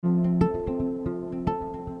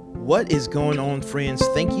What is going on, friends?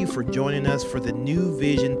 Thank you for joining us for the New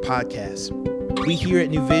Vision podcast. We here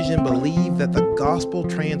at New Vision believe that the gospel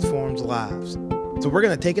transforms lives. So we're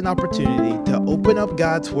going to take an opportunity to open up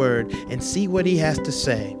God's word and see what he has to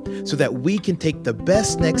say so that we can take the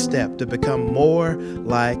best next step to become more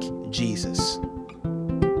like Jesus.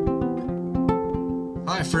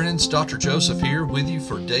 Hi friends, Dr. Joseph here with you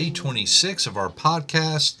for day 26 of our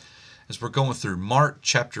podcast as we're going through Mark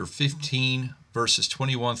chapter 15 verses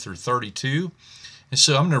 21 through 32. And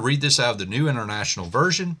so I'm going to read this out of the New International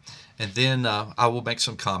Version, and then I will make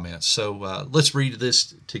some comments. So let's read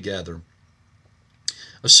this together.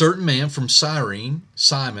 A certain man from Cyrene,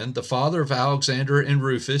 Simon, the father of Alexander and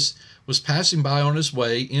Rufus, was passing by on his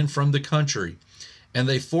way in from the country, and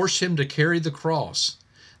they forced him to carry the cross.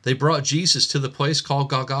 They brought Jesus to the place called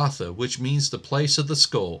Golgotha, which means the place of the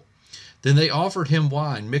skull. Then they offered him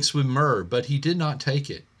wine mixed with myrrh, but he did not take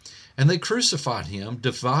it. And they crucified him,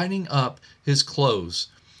 dividing up his clothes.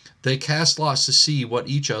 They cast lots to see what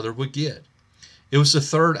each other would get. It was the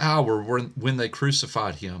third hour when they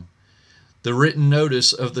crucified him. The written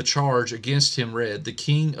notice of the charge against him read, "The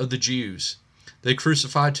King of the Jews." They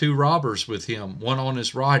crucified two robbers with him, one on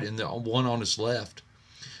his right and one on his left.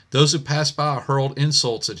 Those who passed by hurled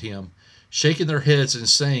insults at him, shaking their heads and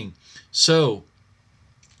saying, "So,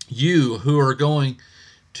 you who are going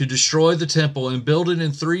to destroy the temple and build it in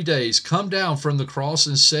 3 days, come down from the cross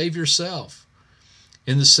and save yourself."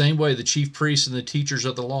 In the same way, the chief priests and the teachers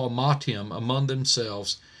of the law mocked him among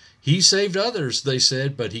themselves. "He saved others," they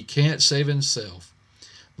said, "but he can't save himself.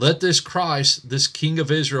 Let this Christ, this King of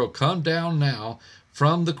Israel, come down now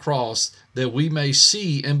from the cross that we may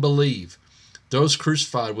see and believe." Those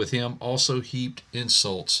crucified with him also heaped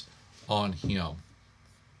insults on him.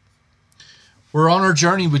 We're on our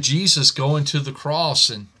journey with Jesus going to the cross,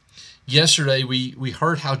 and yesterday we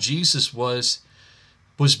heard how Jesus was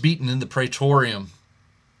beaten in the praetorium.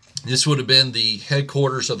 This would have been the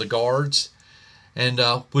headquarters of the guards, and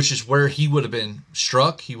which is where he would have been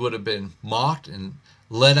struck. He would have been mocked and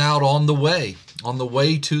led out on the way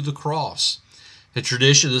to the cross. In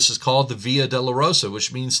tradition, this is called the Via Dolorosa,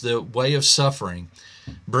 which means the way of suffering.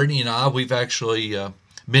 Brittany and I, we've actually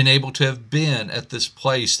been able to have been at this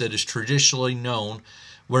place that is traditionally known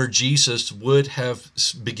where Jesus would have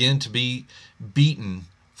begun to be beaten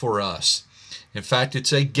for us. In fact,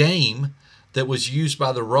 it's a game that was used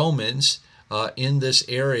by the Romans in this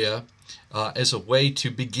area as a way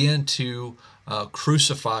to begin to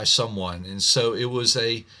crucify someone. And so it was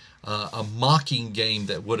a mocking game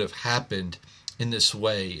that would have happened in this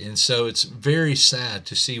way. And so it's very sad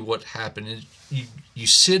to see what happened. And you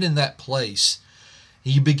sit in that place,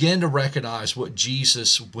 you begin to recognize what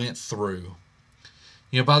Jesus went through.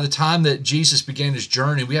 By the time that Jesus began his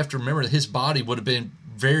journey, we have to remember that his body would have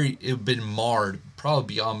been marred,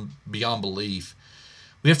 probably beyond belief.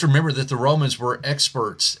 We have to remember that the Romans were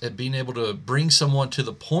experts at being able to bring someone to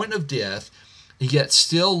the point of death, and yet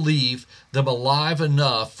still leave them alive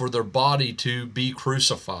enough for their body to be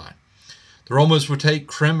crucified. The Romans would take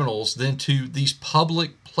criminals then to these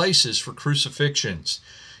public places for crucifixions,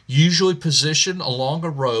 usually positioned along a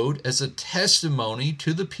road as a testimony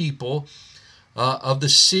to the people of the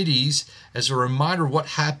cities, as a reminder of what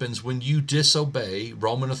happens when you disobey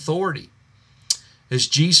Roman authority. As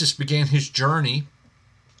Jesus began his journey,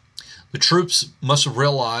 the troops must have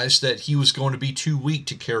realized that he was going to be too weak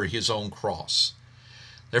to carry his own cross.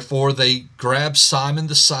 Therefore, they grabbed Simon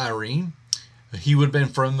the Cyrene. He would have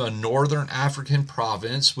been from a northern African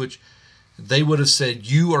province, which they would have said,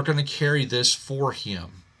 "You are going to carry this for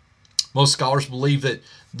him." Most scholars believe that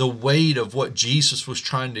the weight of what Jesus was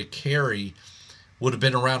trying to carry would have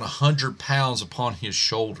been around 100 pounds upon his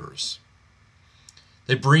shoulders.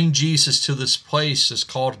 They bring Jesus to this place that's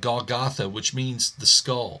called Golgotha, which means the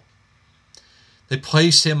skull. They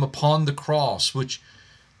place him upon the cross, which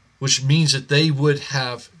means that they would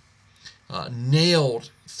have nailed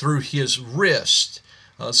through his wrist.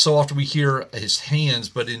 So often we hear his hands,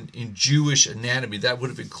 but in Jewish anatomy, that would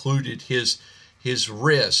have included his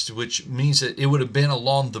wrist, which means that it would have been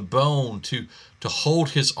along the bone to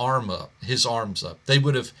hold his arms up. They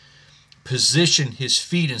would have positioned his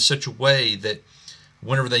feet in such a way that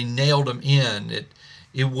whenever they nailed him in,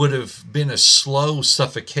 it would have been a slow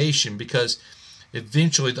suffocation, because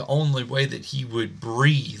eventually the only way that he would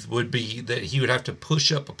breathe would be that he would have to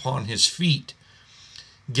push up upon his feet,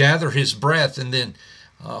 gather his breath, and then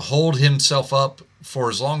hold himself up for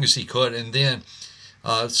as long as he could, and then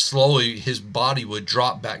slowly his body would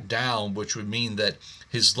drop back down, which would mean that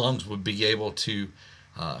his lungs would be able to,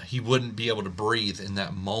 he wouldn't be able to breathe in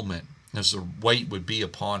that moment, as the weight would be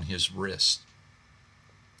upon his wrist.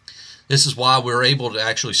 This is why we're able to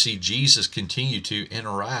actually see Jesus continue to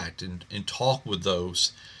interact and talk with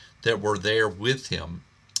those that were there with him.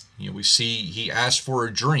 We see he asked for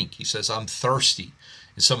a drink. He says, "I'm thirsty."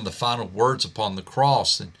 And some of the final words upon the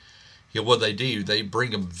cross. And what do? They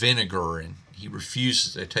bring him vinegar, and he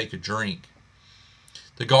refuses to take a drink.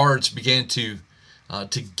 The guards began to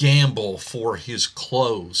gamble for his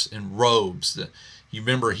clothes and robes. You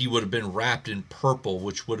remember he would have been wrapped in purple,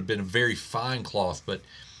 which would have been a very fine cloth, but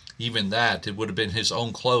even that, it would have been his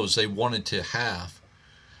own clothes they wanted to have.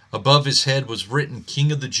 Above his head was written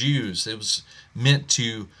King of the Jews. It was meant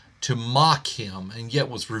to mock him, and yet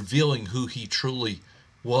was revealing who he truly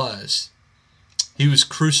was. He was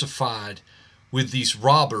crucified with these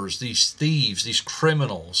robbers, these thieves, these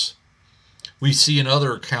criminals. We see in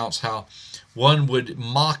other accounts how one would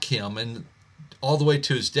mock him and all the way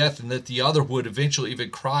to his death, and that the other would eventually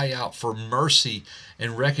even cry out for mercy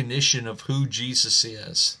and recognition of who Jesus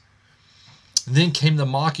is. And then came the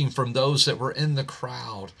mocking from those that were in the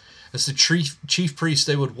crowd. As the chief priests,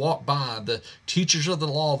 they would walk by, the teachers of the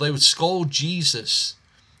law, they would scold Jesus.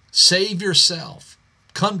 "Save yourself.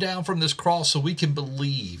 Come down from this cross so we can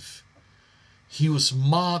believe." He was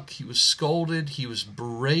mocked, he was scolded, he was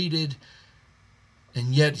berated,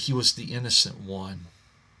 and yet he was the innocent one.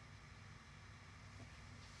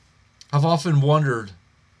 I've often wondered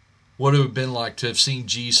what it would have been like to have seen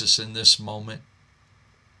Jesus in this moment,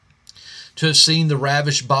 to have seen the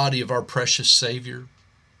ravished body of our precious Savior,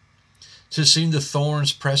 to have seen the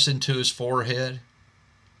thorns pressed into his forehead,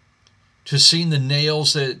 to have seen the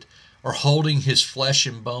nails that are holding his flesh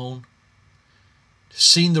and bone, to have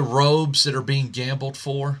seen the robes that are being gambled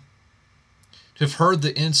for, to have heard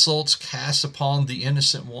the insults cast upon the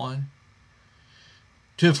innocent one,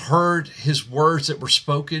 to have heard his words that were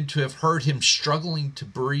spoken, to have heard him struggling to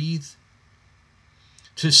breathe,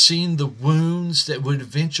 to have seen the wounds that would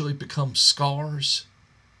eventually become scars,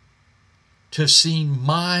 to have seen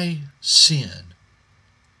my sin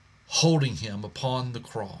holding him upon the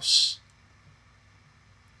cross,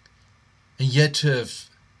 and yet to have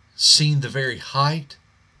seen the very height,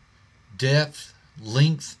 depth,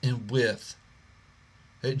 length, and width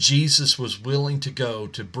that Jesus was willing to go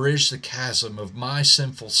to bridge the chasm of my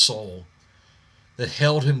sinful soul that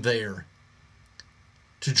held him there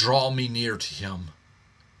to draw me near to him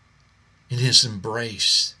in his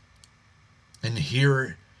embrace and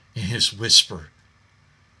hear in his whisper,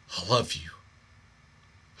 "I love you.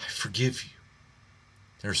 I forgive you.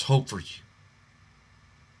 There's hope for you.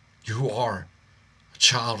 You are a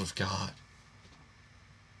child of God."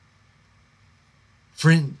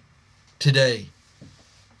 Friend, today,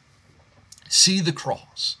 see the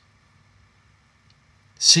cross.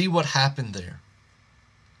 See what happened there.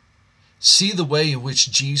 See the way in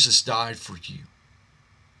which Jesus died for you.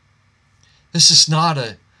 This is not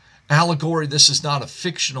an allegory. This is not a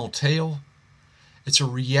fictional tale. It's a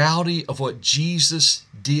reality of what Jesus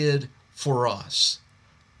did for us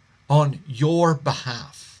on your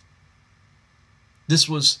behalf. This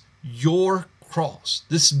was your cross.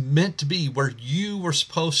 This meant to be where you were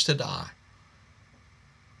supposed to die.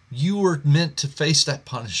 You were meant to face that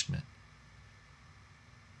punishment.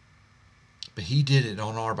 But he did it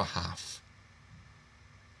on our behalf.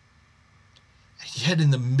 And yet in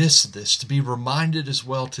the midst of this, to be reminded as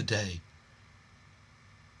well today,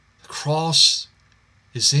 the cross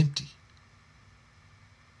is empty.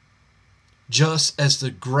 Just as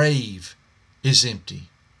the grave is empty,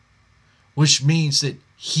 which means that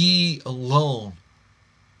he alone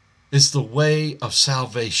is the way of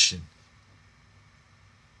salvation.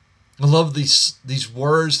 I love these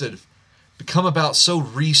words that have become about so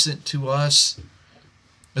recent to us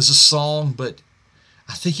as a song, but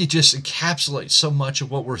I think it just encapsulates so much of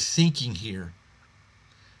what we're thinking here.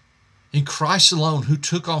 In Christ alone, who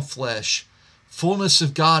took on flesh, fullness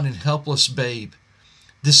of God and helpless babe,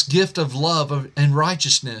 this gift of love and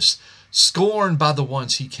righteousness, scorned by the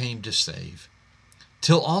ones he came to save.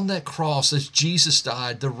 Till on that cross, as Jesus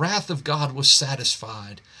died, the wrath of God was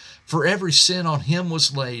satisfied. For every sin on him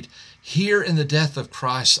was laid. Here in the death of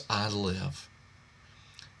Christ I live.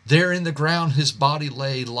 There in the ground his body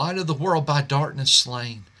lay, light of the world by darkness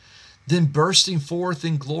slain. Then bursting forth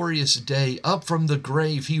in glorious day, up from the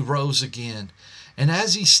grave he rose again. And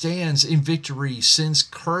as he stands in victory, sin's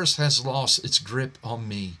curse has lost its grip on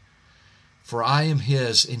me. For I am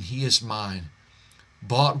his and he is mine,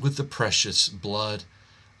 bought with the precious blood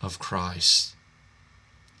of Christ.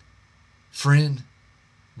 Friend,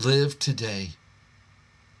 live today.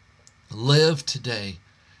 Live today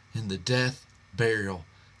in the death, burial,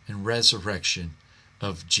 and resurrection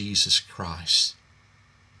of Jesus Christ.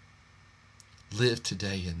 Live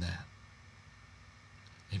today in that.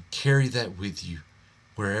 And carry that with you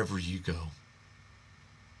wherever you go.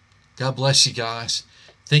 God bless you guys.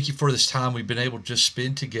 Thank you for this time we've been able to just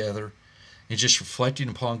spend together and just reflecting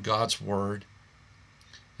upon God's Word.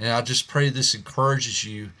 And I just pray this encourages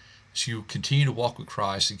you as you continue to walk with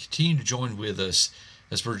Christ and continue to join with us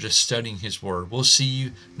as we're just studying His Word. We'll see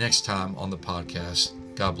you next time on the podcast.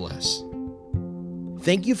 God bless.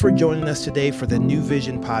 Thank you for joining us today for the New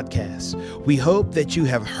Vision podcast. We hope that you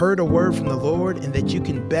have heard a word from the Lord and that you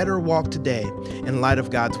can better walk today in light of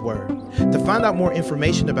God's Word. To find out more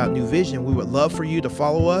information about New Vision, we would love for you to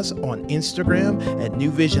follow us on Instagram at New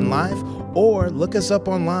Vision Life or look us up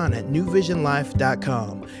online at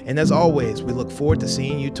newvisionlife.com. And as always, we look forward to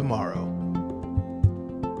seeing you tomorrow.